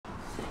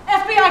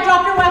FBI,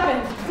 drop your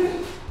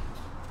weapon!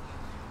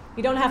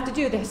 You don't have to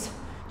do this.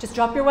 Just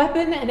drop your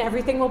weapon and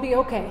everything will be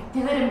okay.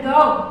 They let him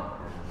go.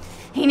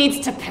 He needs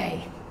to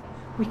pay.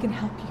 We can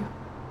help you.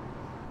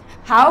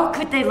 How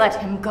could they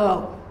let him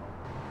go?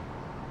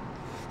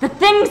 The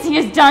things he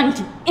has done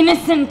to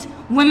innocent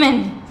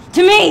women,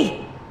 to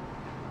me!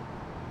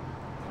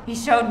 He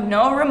showed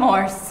no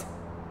remorse.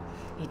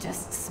 He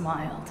just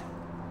smiled.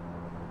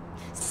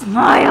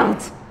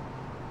 Smiled!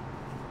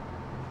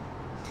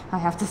 I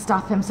have to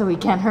stop him so he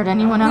can't hurt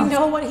anyone else. We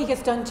know what he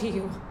has done to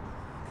you.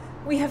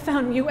 We have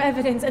found new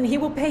evidence and he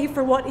will pay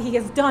for what he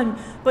has done,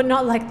 but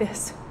not like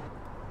this.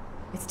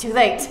 It's too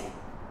late.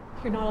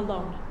 You're not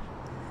alone.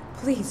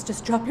 Please,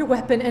 just drop your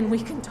weapon and we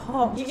can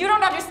talk. You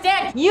don't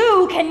understand.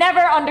 You can never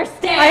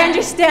understand. I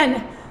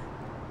understand.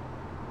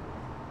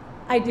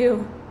 I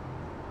do.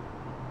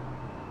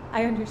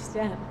 I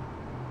understand.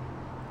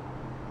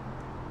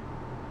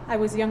 I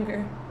was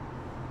younger.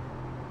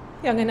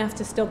 Young enough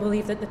to still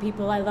believe that the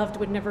people I loved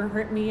would never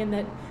hurt me and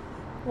that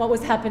what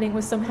was happening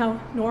was somehow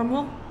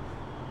normal.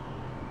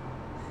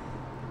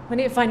 When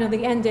it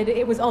finally ended,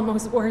 it was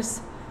almost worse,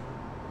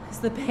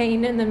 as the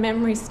pain and the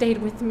memory stayed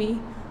with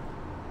me,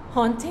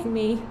 haunting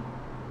me.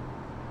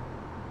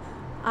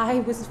 I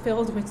was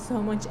filled with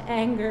so much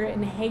anger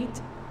and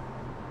hate.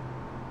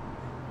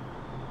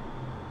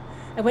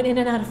 I went in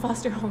and out of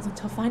foster homes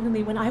until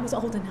finally, when I was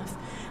old enough,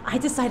 I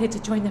decided to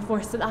join the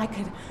force so that I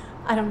could,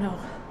 I don't know,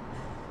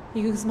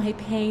 use my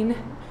pain,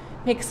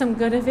 make some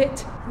good of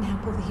it. Now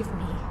believe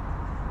me,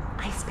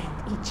 I spent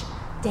each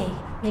day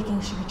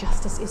making sure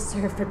justice is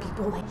served for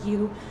people like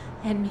you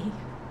and me.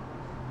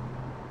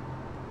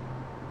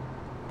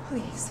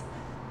 Please,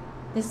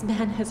 this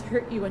man has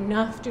hurt you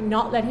enough. Do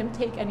not let him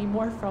take any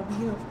more from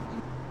you.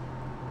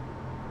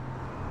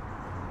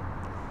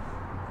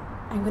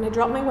 I'm gonna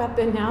drop my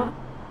weapon now.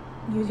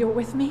 You're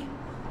with me?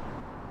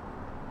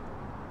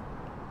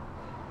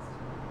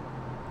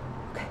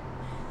 Okay,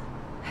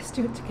 let's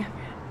do it together.